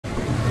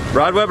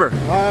Rod Weber.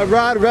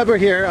 Rod Weber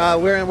here.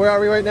 Where are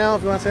we right now,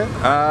 if you want to say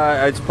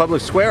it? It's Public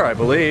Square, I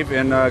believe,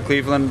 in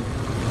Cleveland,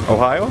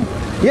 Ohio.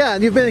 Yeah,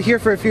 and you've been here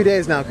for a few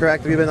days now,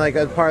 correct? Have you been like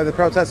a part of the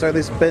protests, or at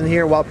least been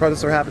here while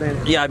protests are happening?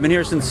 Yeah, I've been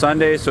here since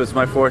Sunday, so it's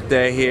my 4th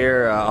day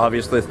here.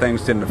 Obviously,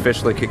 things didn't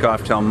officially kick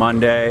off till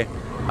Monday.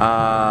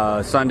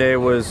 Sunday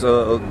was,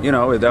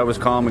 that was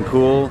calm and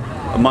cool.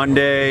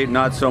 Monday,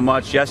 not so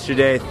much.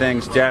 Yesterday,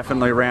 things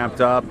definitely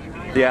ramped up.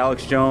 The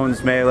Alex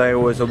Jones melee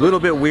was a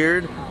little bit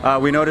weird.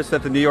 We noticed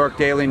that the New York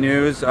Daily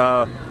News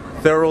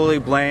thoroughly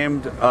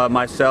blamed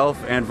myself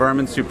and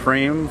Vermin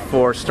Supreme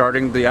for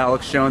starting the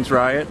Alex Jones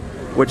riot,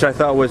 which I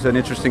thought was an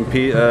interesting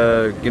piece,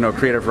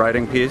 creative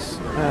writing piece,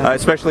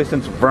 especially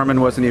since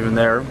Vermin wasn't even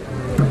there.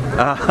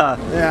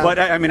 Yeah. But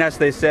I mean, as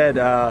they said,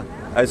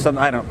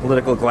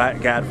 political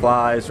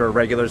gadflies or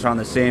regulars on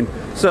the scene.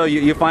 So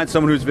you find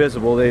someone who's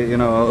visible. They,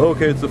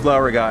 okay, it's the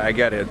flower guy. I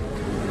get it.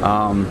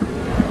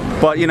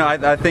 But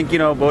I think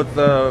both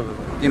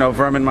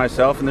Vermin and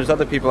myself, and there's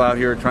other people out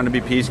here trying to be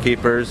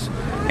peacekeepers,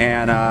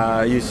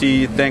 and you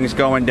see things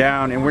going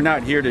down, and we're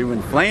not here to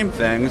inflame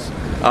things.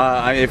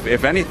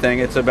 If anything,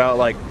 it's about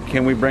like,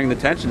 can we bring the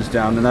tensions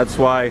down? And that's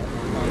why,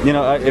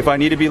 if I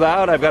need to be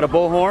loud, I've got a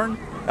bullhorn.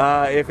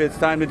 If it's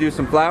time to do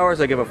some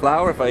flowers, I give a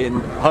flower. If I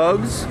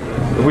hugs,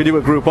 if we do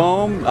a group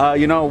home,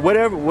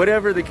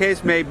 whatever the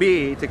case may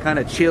be, to kind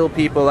of chill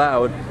people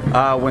out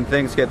when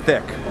things get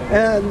thick.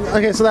 And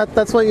okay, so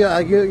that's what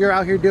you're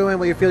out here doing,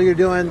 what you feel you're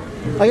doing.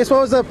 I guess, what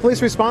was the police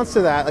response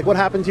to that? Like, what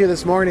happened to you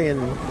this morning?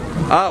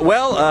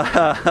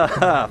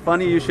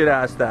 Funny you should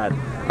ask that.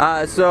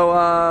 So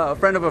a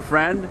friend of a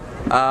friend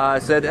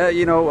said,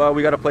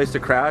 we got a place to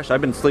crash.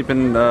 I've been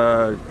sleeping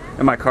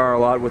in my car a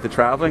lot with the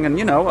traveling, and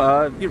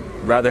you'd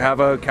rather have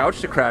a couch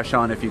to crash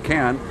on if you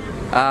can.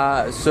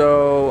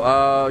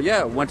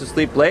 Went to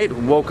sleep late,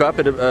 woke up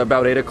at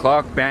about 8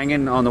 o'clock,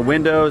 banging on the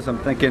windows. I'm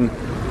thinking,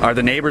 are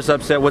the neighbors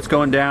upset? What's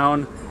going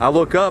down? I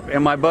look up,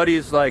 and my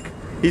buddy's like,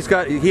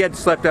 he had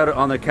slept out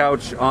on the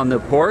couch on the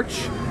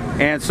porch,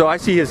 and so I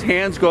see his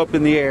hands go up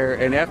in the air,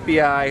 and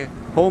FBI,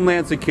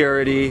 Homeland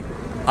Security,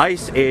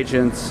 ICE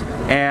agents,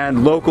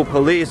 and local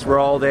police were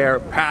all there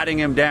patting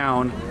him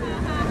down.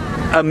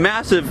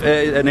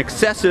 An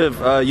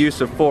excessive use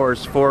of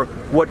force for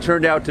what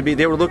turned out to be,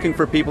 they were looking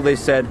for people, they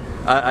said,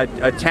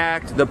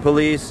 attacked the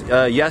police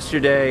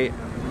yesterday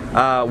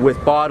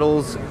with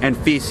bottles and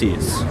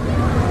feces.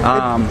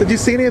 Did you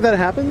see any of that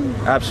happen?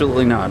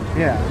 Absolutely not.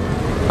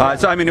 Yeah.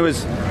 So I mean, it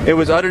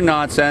was utter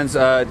nonsense.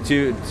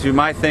 To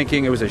my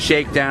thinking, it was a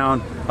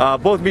shakedown.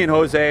 Both me and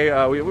Jose,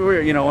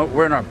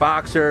 we're in our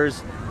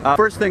boxers.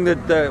 First thing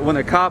that when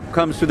the cop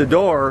comes to the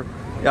door,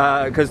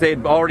 because they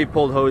had already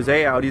pulled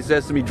Jose out, he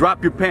says to me,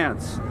 "Drop your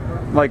pants."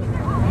 I'm like,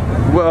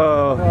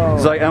 whoa.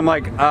 He's like,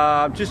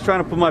 I'm just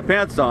trying to put my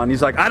pants on.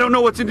 He's like, "I don't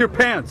know what's in your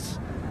pants."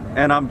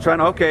 And I'm trying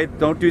to, okay,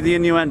 don't do the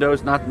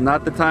innuendos,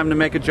 not the time to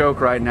make a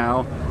joke right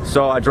now.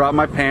 So I drop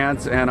my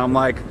pants, and I'm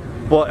like,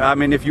 well, I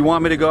mean, if you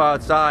want me to go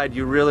outside,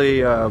 you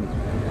really,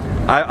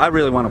 I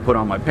really want to put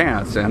on my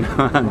pants. And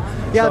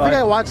yeah, so I think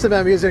I watched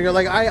them music. You're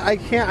like, I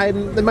can't,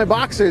 I'm in my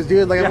boxers,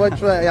 dude. Like,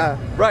 yeah.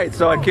 Right.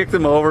 So I kicked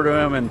them over to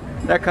him, and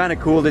that kind of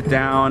cooled it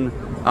down.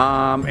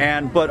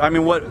 But I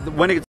mean,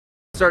 when it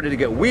started to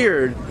get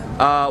weird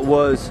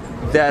was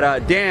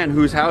that Dan,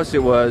 whose house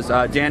it was,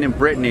 Dan and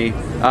Brittany,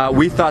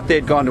 we thought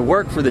they'd gone to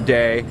work for the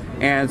day,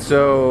 and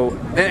so,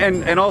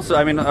 and also,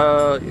 I mean,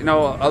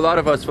 a lot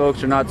of us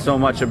folks are not so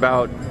much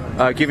about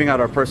giving out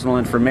our personal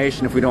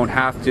information if we don't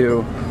have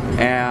to,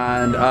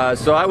 and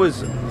so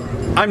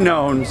I'm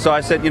known, so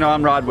I said,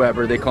 I'm Rod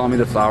Weber. They call me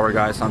the flower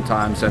guy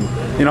sometimes, and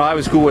I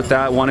was cool with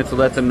that. Wanted to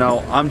let them know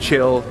I'm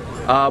chill.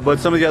 But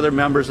some of the other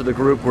members of the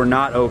group were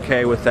not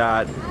okay with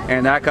that,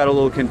 and that got a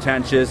little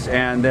contentious,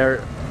 and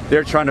they're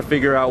trying to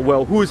figure out,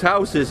 well, whose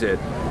house is it?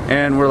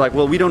 And we're like,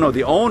 well, we don't know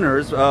the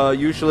owners.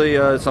 Usually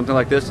something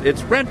like this,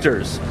 it's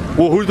renters.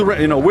 Well, who's the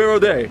where are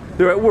they?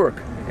 They're at work.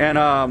 And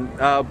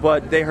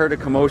but they heard a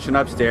commotion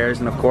upstairs,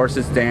 and of course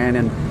it's Dan,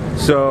 and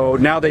so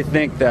now they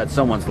think that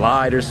someone's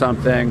lied or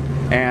something,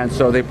 and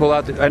so they pull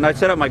out and I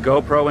set up my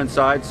GoPro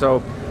inside,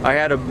 so I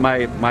had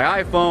my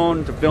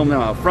iPhone to film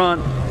them out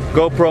front,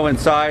 GoPro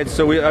inside,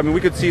 so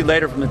we could see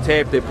later from the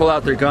tape they pull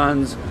out their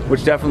guns,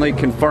 which definitely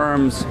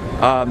confirms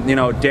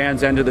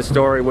Dan's end of the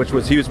story, which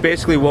was he was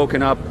basically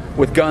woken up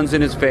with guns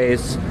in his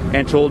face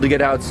and told to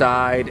get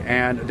outside,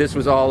 and this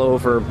was all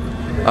over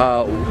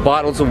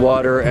bottles of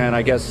water and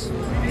I guess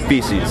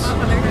feces.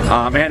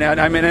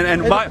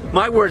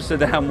 My words to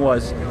them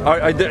was,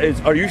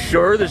 are you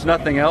sure there's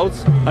nothing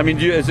else? I mean,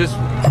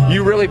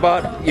 you really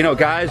bought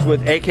guys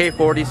with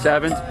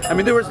AK-47s? I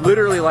mean, there was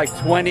literally like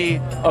 20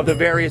 of the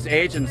various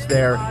agents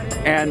there,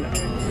 and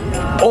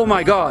oh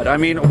my God! I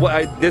mean,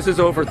 this is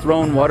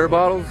overthrown water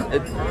bottles.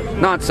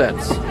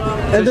 Nonsense.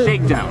 It's a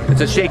shakedown.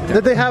 It's a shakedown.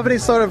 Did they have any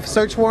sort of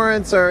search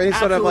warrants or any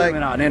sort of like?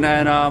 Not.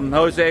 And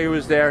Jose, who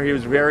was there, he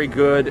was very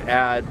good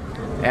at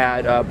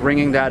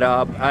bringing that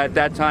up. At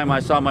that time,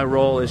 I saw my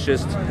role as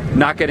just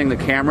not getting the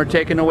camera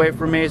taken away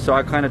from me, so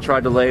I kind of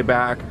tried to lay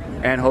back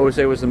and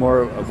Jose was the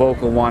more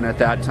vocal one at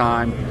that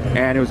time.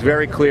 And it was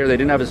very clear they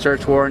didn't have a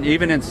search warrant.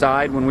 Even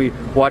inside, when we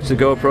watched the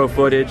GoPro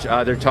footage,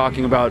 they're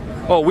talking about,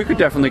 oh, we could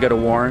definitely get a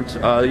warrant.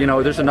 You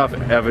know, there's enough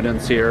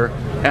evidence here,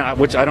 and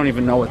which I don't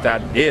even know what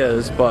that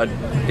is, but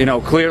you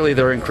know, clearly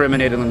they're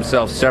incriminating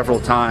themselves several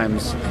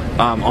times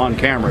on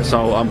camera.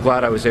 So I'm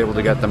glad I was able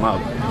to get them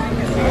up.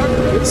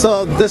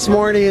 So this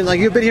morning, like,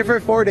 you've been here for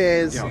 4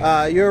 days.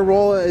 Yeah. Your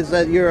role is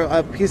that you're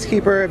a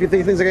peacekeeper. If you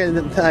think things are getting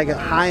like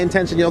high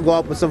intention, you'll go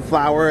up with some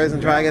flowers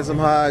and try to get some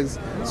hugs.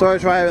 Sort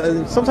of try,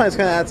 and sometimes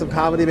kind of add some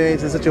comedy maybe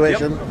to the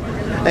situation.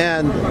 Yep.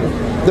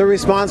 And the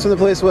response from the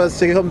police was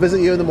to come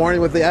visit you in the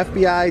morning with the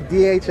FBI,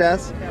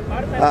 DHS,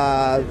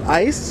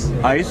 ICE.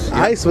 ICE. Yep.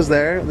 ICE was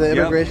there. The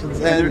immigrations,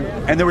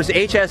 yep. And there was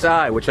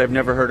HSI, which I've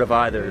never heard of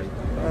either.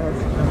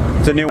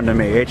 It's a new one to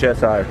me,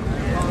 HSI.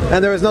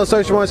 And there was no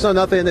search warrants, no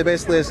nothing. They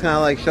basically just kind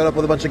of like showed up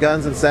with a bunch of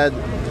guns and said,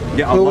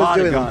 yeah, who a was lot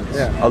doing of guns,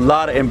 them? Yeah. a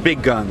lot of and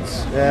big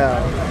guns.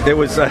 Yeah, it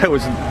was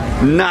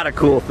not a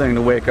cool thing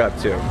to wake up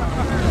to.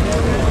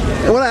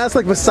 I want to ask,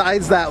 like,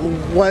 besides that,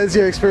 what has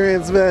your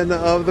experience been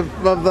of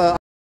the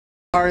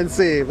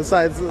RNC?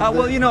 Besides,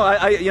 well, you know,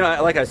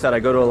 like I said,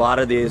 I go to a lot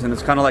of these, and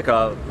it's kind of like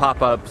a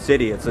pop-up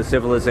city. It's a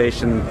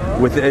civilization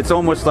with. It's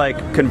almost like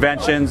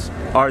conventions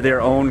are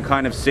their own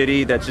kind of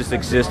city that just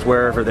exists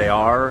wherever they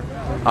are.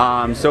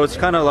 So it's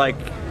kind of like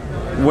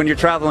when you're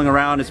traveling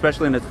around,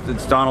 especially in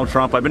it's Donald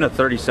Trump. I've been to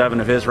 37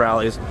 of his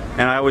rallies,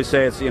 and I always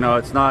say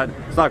it's not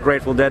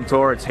Grateful Dead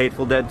tour, it's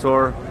Hateful Dead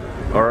tour,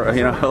 or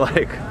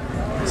like.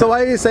 So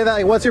why do you say that?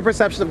 Like, what's your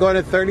perception of going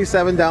to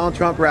 37 Donald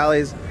Trump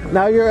rallies?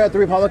 Now you're at the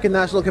Republican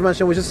National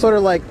Convention, which is sort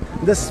of like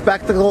the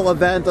spectacle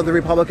event of the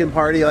Republican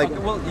Party. Like,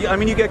 well, I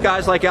mean, you get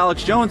guys like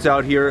Alex Jones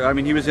out here. I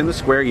mean, he was in the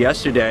square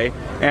yesterday,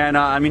 and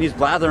I mean, he's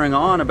blathering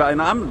on about.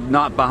 And I'm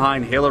not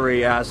behind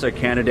Hillary as a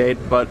candidate,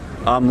 but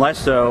less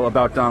so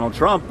about Donald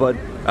Trump. But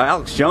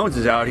Alex Jones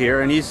is out here,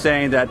 and he's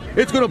saying that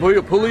it's going to be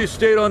a police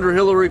state under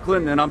Hillary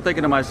Clinton. And I'm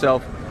thinking to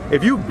myself,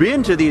 if you've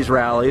been to these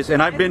rallies,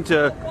 and I've been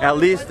to at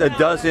least a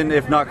dozen,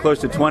 if not close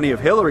to 20 of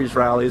Hillary's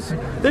rallies,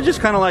 they're just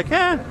kind of like,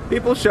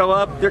 people show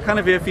up, they're kind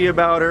of iffy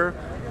about her,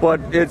 but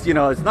it's,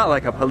 it's not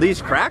like a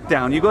police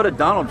crackdown. You go to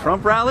Donald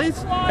Trump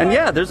rallies, and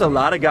yeah, there's a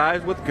lot of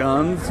guys with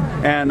guns,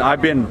 and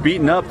I've been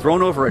beaten up,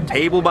 thrown over a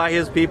table by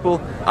his people.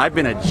 I've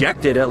been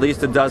ejected at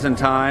least a dozen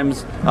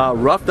times,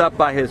 roughed up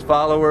by his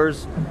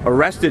followers,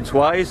 arrested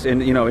twice in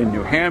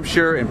New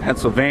Hampshire, in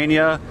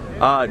Pennsylvania.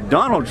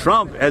 Donald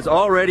Trump has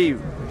already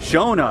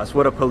shown us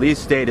what a police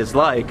state is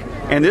like,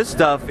 and this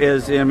stuff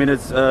is, I mean,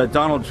 it's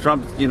Donald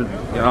Trump,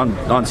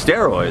 on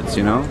steroids,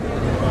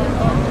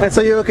 And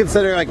so you would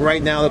consider, like,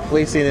 right now the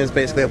policing is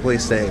basically a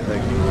police state?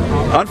 Like,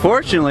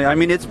 unfortunately, I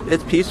mean, it's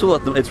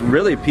peaceful. It's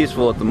really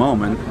peaceful at the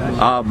moment,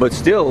 but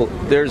still,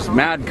 there's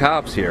mad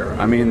cops here.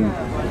 I mean,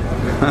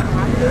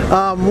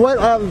 I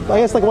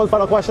guess, like, one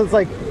final question is,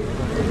 like,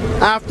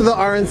 after the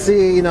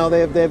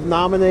RNC, they've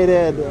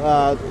nominated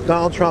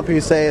Donald Trump, who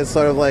you say is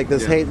sort of like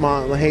this hate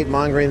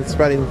mongering,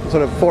 spreading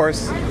sort of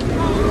force.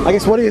 I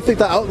guess, what do you think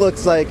the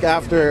outlook's like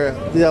after,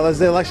 as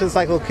the election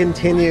cycle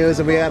continues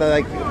and we gotta,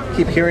 like,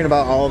 keep hearing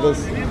about all of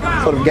this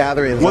sort of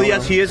gatherings? Well,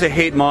 yes, he is a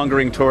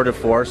hate-mongering tour de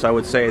force, I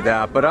would say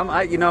that. But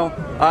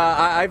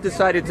I've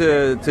decided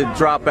to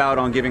drop out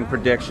on giving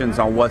predictions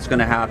on what's going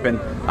to happen.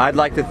 I'd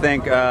like to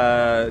think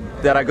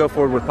that I go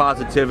forward with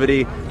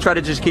positivity, try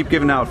to just keep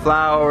giving out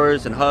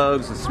flowers and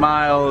hugs and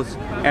smiles,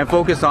 and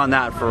focus on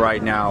that for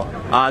right now.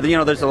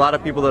 There's a lot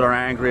of people that are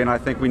angry, and I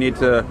think we need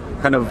to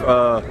kind of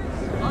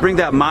bring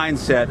that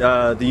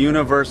mindset, the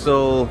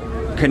universal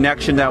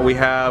connection that we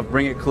have,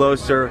 bring it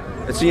closer.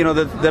 So,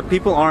 that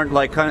people aren't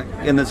like kind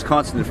of in this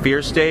constant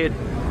fear state,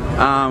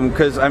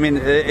 because I mean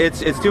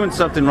it's doing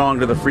something wrong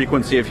to the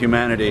frequency of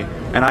humanity,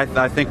 and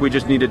I think we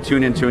just need to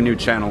tune into a new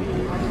channel.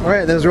 All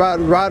right, there's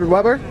Rod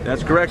Weber.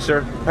 That's correct,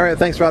 sir. All right,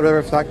 thanks, Rod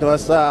Weber, for talking to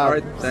us. All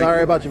right,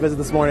 sorry about your visit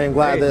this morning. I'm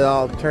glad that it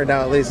all turned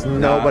out. At least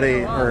nobody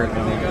hurt.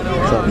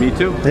 So, me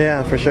too.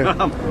 Yeah, for sure.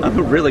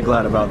 I'm really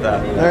glad about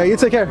that. All right, you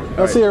take care.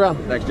 I'll see you around.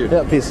 Thanks, dude.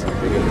 Yeah, peace.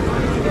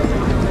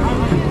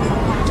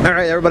 All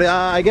right, everybody.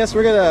 I guess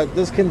we're gonna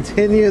just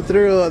continue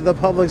through the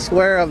public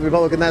square of the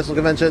Republican National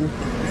Convention.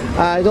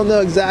 I don't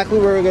know exactly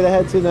where we're gonna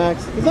head to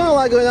next. There's not a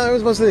lot going on.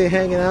 Everyone's mostly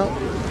hanging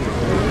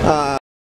out.